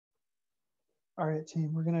All right,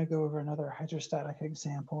 team, we're gonna go over another hydrostatic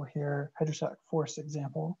example here, hydrostatic force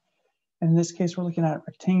example. In this case, we're looking at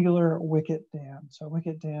rectangular wicket dam. So a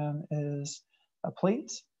wicket dam is a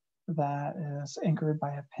plate that is anchored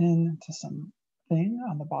by a pin to some thing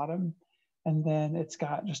on the bottom. And then it's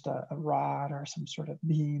got just a rod or some sort of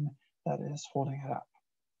beam that is holding it up.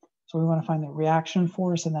 So we want to find the reaction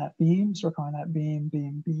force in that beam. So we're calling that beam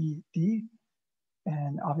BD.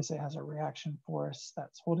 And obviously it has a reaction force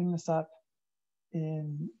that's holding this up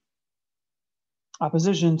in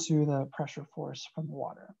opposition to the pressure force from the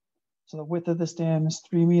water. So the width of this dam is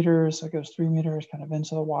 3 meters. So it goes 3 meters kind of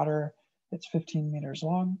into the water. It's 15 meters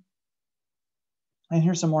long. And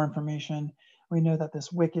here's some more information. We know that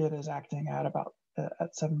this wicket is acting at about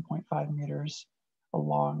at 7.5 meters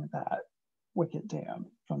along that wicket dam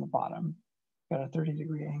from the bottom. Got a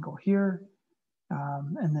 30-degree angle here.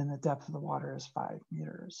 And then the depth of the water is 5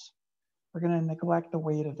 meters. We're going to neglect the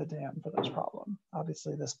weight of the dam for this problem.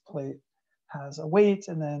 Obviously, this plate has a weight,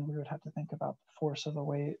 and then we would have to think about the force of the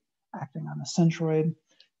weight acting on the centroid.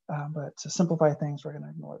 But to simplify things, we're going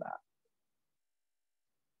to ignore that.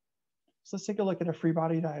 So let's take a look at a free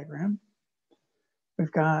body diagram.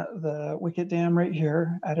 We've got the wicket dam right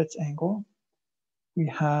here at its angle. We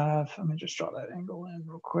have, let me just draw that angle in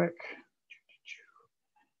real quick.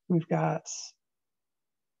 We've got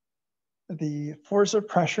the force of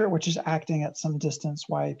pressure, which is acting at some distance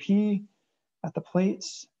YP at the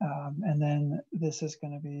plates. And then this is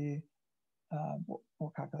going to be,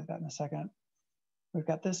 we'll calculate that in a second. We've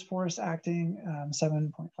got this force acting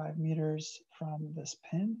 7.5 meters from this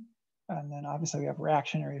pin. And then obviously we have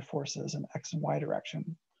reactionary forces in X and Y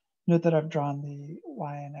direction. Note that I've drawn the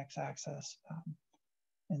Y and X axis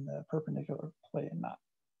in the perpendicular plane, not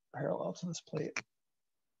parallel to this plate.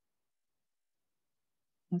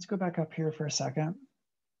 Let's go back up here for a second.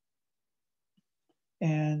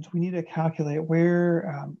 And we need to calculate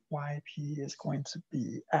where YP is going to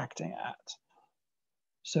be acting at.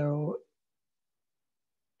 So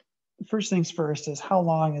first things first is how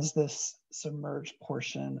long is this submerged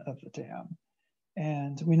portion of the dam?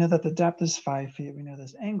 And we know that the depth is 5 feet. We know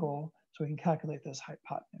this angle, so we can calculate this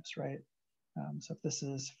hypotenuse, right? So if this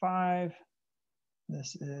is 5,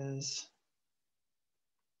 this is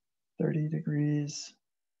 30 degrees.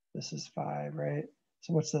 This is 5, right?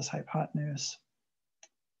 So what's this hypotenuse?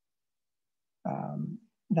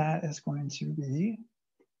 That is going to be,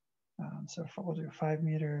 so we'll do 5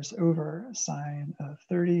 meters over sine of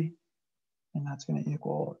 30, and that's going to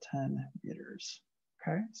equal 10 meters.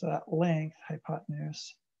 Okay, so that length,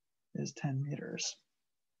 hypotenuse, is 10 meters.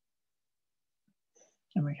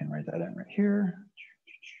 And we can write that in right here.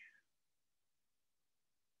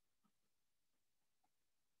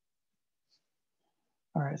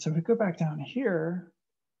 All right, so if we go back down here,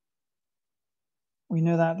 we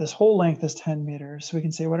know that this whole length is 10 meters. So we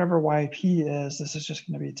can say whatever YP is, this is just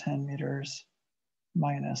going to be 10 meters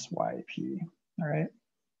minus YP, all right?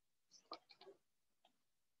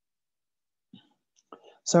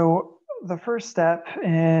 So the first step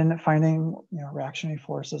in finding reactionary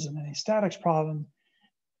forces in any statics problem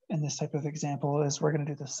in this type of example is we're going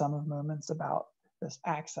to do the sum of moments about this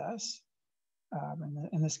axis.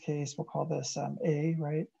 In this case, we'll call this A,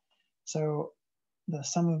 right? So the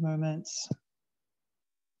sum of moments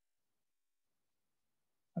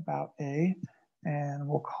about A, and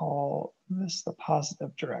we'll call this the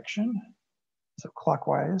positive direction. So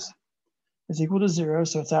clockwise is equal to 0,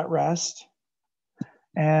 so it's at rest.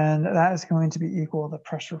 And that is going to be equal to the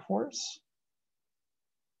pressure force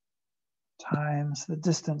times the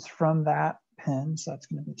distance from that pin. So that's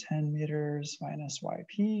going to be 10 meters minus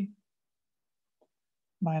YP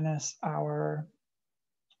minus our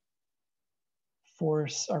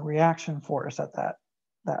force, our reaction force at that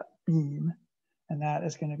beam. And that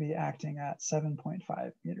is going to be acting at 7.5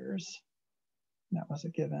 meters. And that was a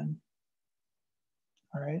given.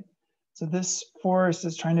 All right. So this force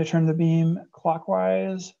is trying to turn the beam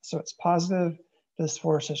clockwise, so it's positive. This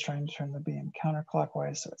force is trying to turn the beam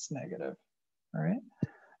counterclockwise, so it's negative. All right.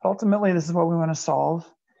 Ultimately, this is what we want to solve.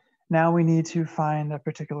 Now we need to find the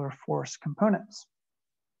particular force components.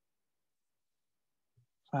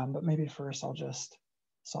 But maybe first I'll just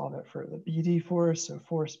solve it for the BD force. So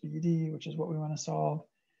force BD, which is what we want to solve,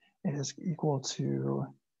 is equal to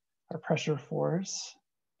our pressure force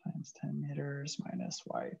times 10 meters minus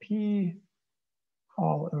YP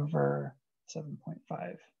all over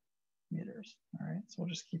 7.5 meters. All right, so we'll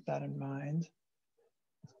just keep that in mind.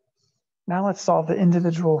 Now let's solve the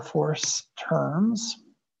individual force terms.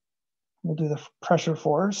 We'll do the pressure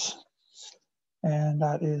force, and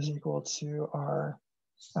that is equal to our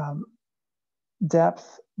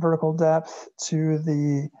depth, vertical depth to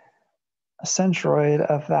the centroid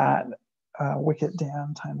of that wicket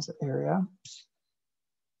dam times the area,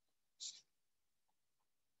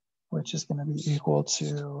 which is going to be equal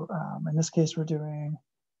to, in this case, we're doing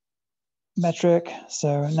metric,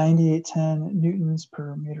 so 9810 newtons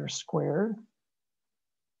per meter squared.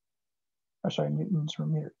 Or sorry, newtons per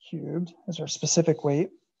meter cubed is our specific weight.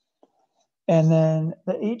 And then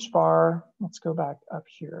the H bar, let's go back up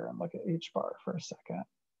here and look at H bar for a second.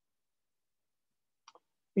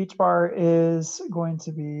 H bar is going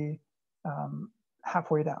to be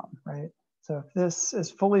halfway down, right? So if this is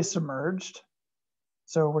fully submerged,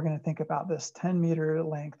 so we're going to think about this 10-meter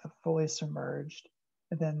length of fully submerged,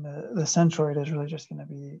 and then the centroid is really just going to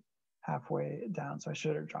be halfway down. So I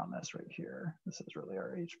should have drawn this right here. This is really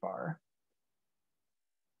our H bar.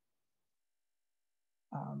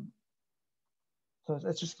 So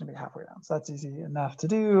it's just going to be halfway down. So that's easy enough to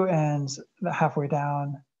do. And the halfway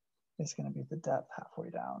down is going to be the depth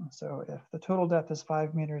halfway down. So if the total depth is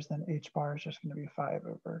 5 meters, then H bar is just going to be 5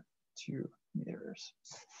 over 2 meters.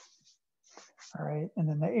 All right. And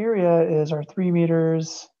then the area is our 3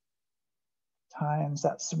 meters times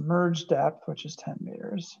that submerged depth, which is 10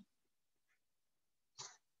 meters.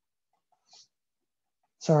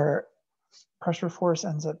 So our pressure force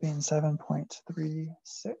ends up being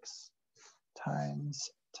 7.36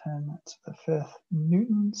 times 10 to the 5th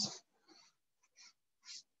newtons.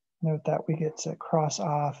 Note that we get to cross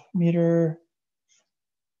off meter,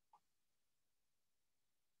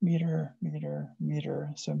 meter, meter,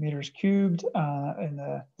 meter. So meters cubed in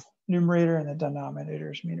the numerator, and the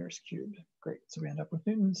denominator is meters cubed. Great, so we end up with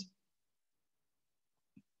newtons.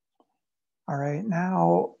 All right,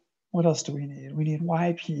 now what else do we need? We need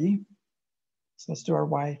YP. So let's do our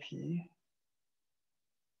YP.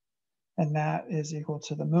 And that is equal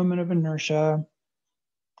to the moment of inertia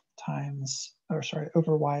times, or sorry,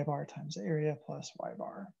 over Y bar times the area plus Y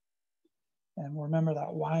bar. And remember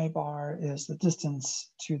that Y bar is the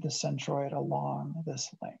distance to the centroid along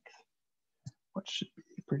this length, which should be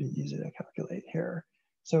pretty easy to calculate here.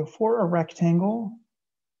 So for a rectangle,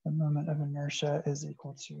 the moment of inertia is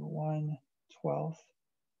equal to 1/12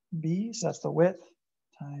 B, so that's the width,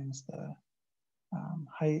 times the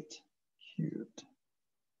height cubed.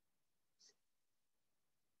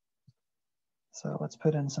 So let's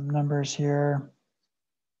put in some numbers here.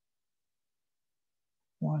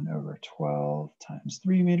 1/12 times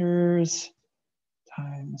 3 meters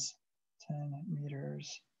times 10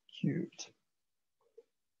 meters cubed.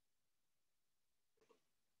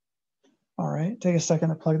 All right, take a second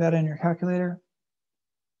to plug that in your calculator.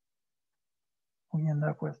 We end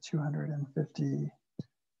up with 250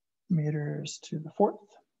 meters to the 4th.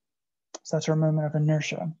 So that's our moment of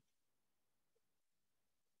inertia.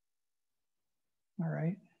 All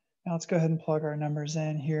right, now let's go ahead and plug our numbers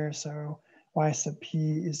in here. So Y sub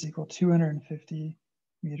P is equal to 250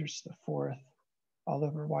 meters to the 4th all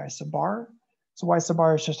over Y sub bar. So Y sub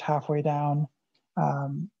bar is just halfway down.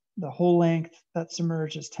 The whole length that's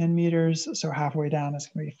submerged is 10 meters. So halfway down is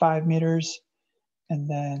going to be 5 meters. And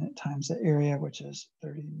then times the area, which is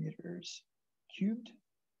 30 meters cubed,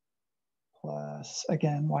 plus,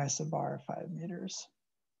 again, Y sub bar, 5 meters.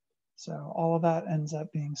 So all of that ends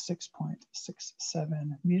up being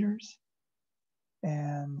 6.67 meters.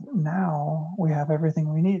 And now we have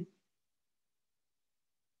everything we need.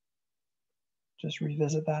 Just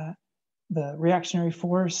revisit that. The reactionary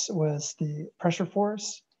force was the pressure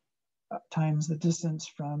force times the distance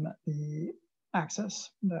from the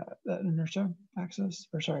axis, the inertia axis,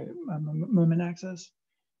 or sorry, moment axis,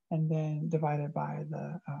 and then divided by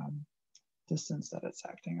the distance that it's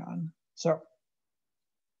acting on. So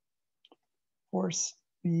force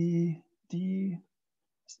BD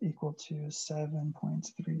is equal to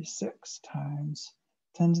 7.36 times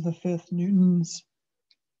 10 to the 5th newtons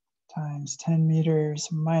times 10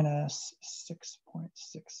 meters minus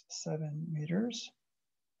 6.67 meters.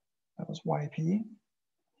 That was YP,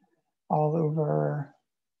 all over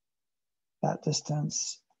that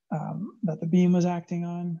distance that the beam was acting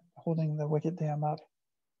on, holding the wicket dam up.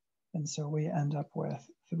 And so we end up with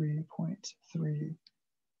 3.3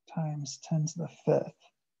 times 10 to the 5th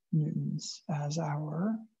newtons as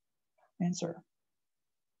our answer.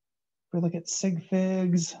 If we look at sig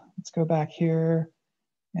figs, let's go back here.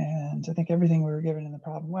 And I think everything we were given in the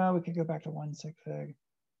problem, well, we could go back to 1 sig fig.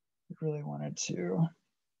 We really wanted to.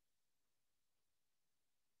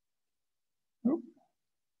 Oop.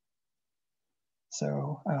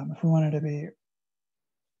 So if we wanted to be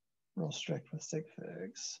real strict with sig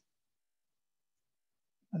figs,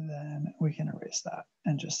 and then we can erase that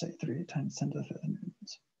and just say 3 times 10 to the 5th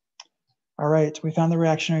newtons. All right, we found the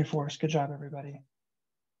reactionary force. Good job, everybody.